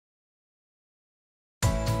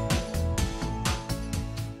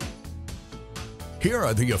Here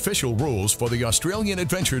are the official rules for the Australian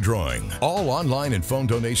Adventure Drawing. All online and phone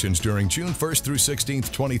donations during June 1st through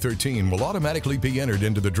 16th, 2013 will automatically be entered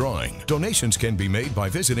into the drawing. Donations can be made by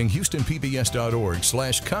visiting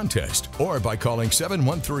houstonpbs.org/contest or by calling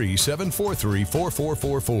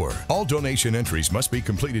 713-743-4444. All donation entries must be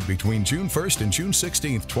completed between June 1st and June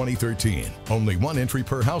 16th, 2013. Only one entry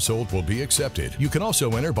per household will be accepted. You can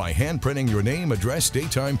also enter by hand printing your name, address,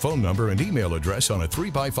 date, time, phone number, and email address on a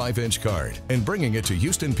 3x5-inch card and bringing it to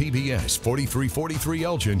Houston PBS, 4343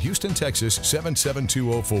 Elgin, Houston, Texas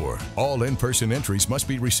 77204. All in-person entries must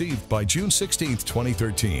be received by June 16th,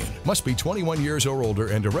 2013. Must be 21 years or older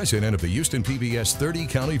and a resident of the Houston PBS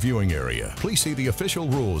 30-county viewing area. Please see the official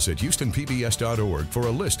rules at houstonpbs.org for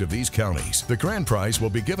a list of these counties. The grand prize will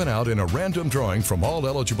be given out in a random drawing from all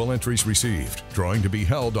eligible entries received. Drawing to be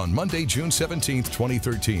held on Monday, June 17th,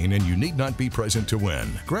 2013, and you need not be present to win.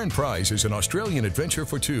 Grand prize is an Australian adventure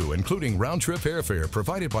for two, including round-trip airfare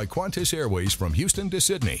provided by Qantas Airways from Houston to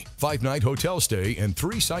Sydney, 5-night hotel stay, and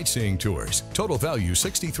 3 sightseeing tours. Total value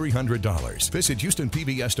 $6,300. Visit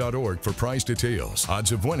houstonpbs.org for prize details.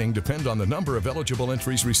 Odds of winning depend on the number of eligible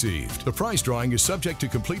entries received. The prize drawing is subject to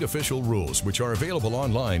complete official rules, which are available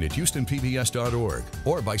online at houstonpbs.org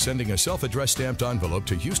or by sending a self-addressed stamped envelope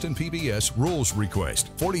to Houston PBS Rules Request,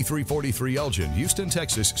 4343 Elgin, Houston,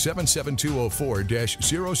 Texas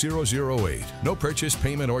 77204-0008. No purchase,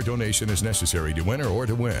 payment, or donation is necessary to enter or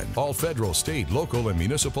to win. All federal, state, local, and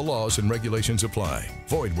municipal laws and regulations apply.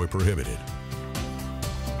 Void where prohibited.